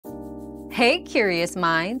Hey, curious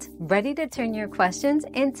mind, ready to turn your questions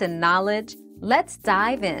into knowledge? Let's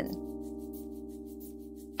dive in.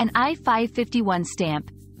 An I-551 stamp,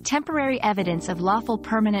 temporary evidence of lawful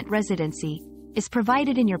permanent residency, is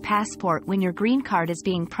provided in your passport when your green card is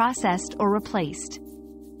being processed or replaced.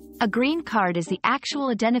 A green card is the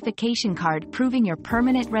actual identification card proving your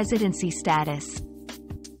permanent residency status.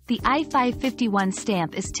 The I-551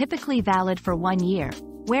 stamp is typically valid for 1 year,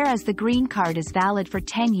 whereas the green card is valid for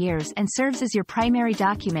 10 years and serves as your primary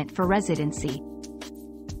document for residency.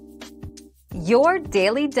 Your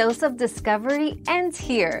daily dose of discovery ends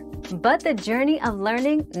here, but the journey of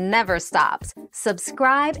learning never stops.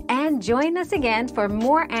 Subscribe and join us again for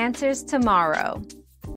more answers tomorrow.